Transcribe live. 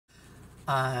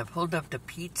I pulled up to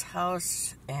Pete's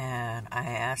house and I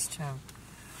asked him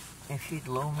if he'd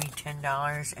loan me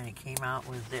 $10, and he came out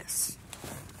with this.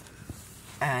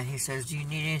 And he says, "Do you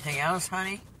need anything else,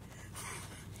 honey?"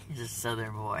 He's a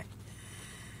southern boy.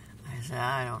 I said,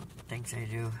 "I don't think I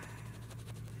do."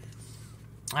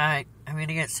 Alright, I'm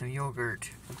gonna get some yogurt,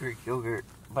 Greek yogurt,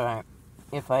 but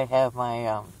if I have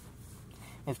my,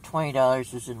 if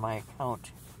 $20 is in my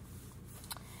account,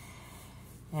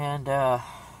 and,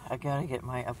 I gotta get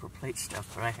my upper plate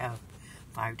stuff, but I have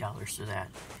 $5 for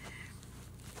that.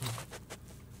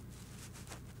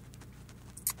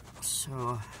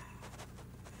 So,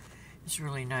 it's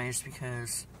really nice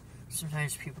because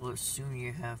sometimes people assume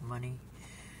you have money,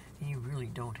 and you really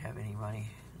don't have any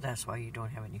money. That's why you don't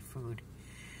have any food.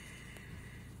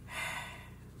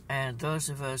 And those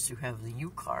of us who have the U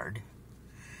card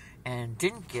and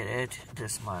didn't get it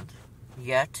this month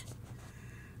yet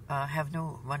have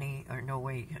no money or no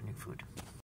way to get any food.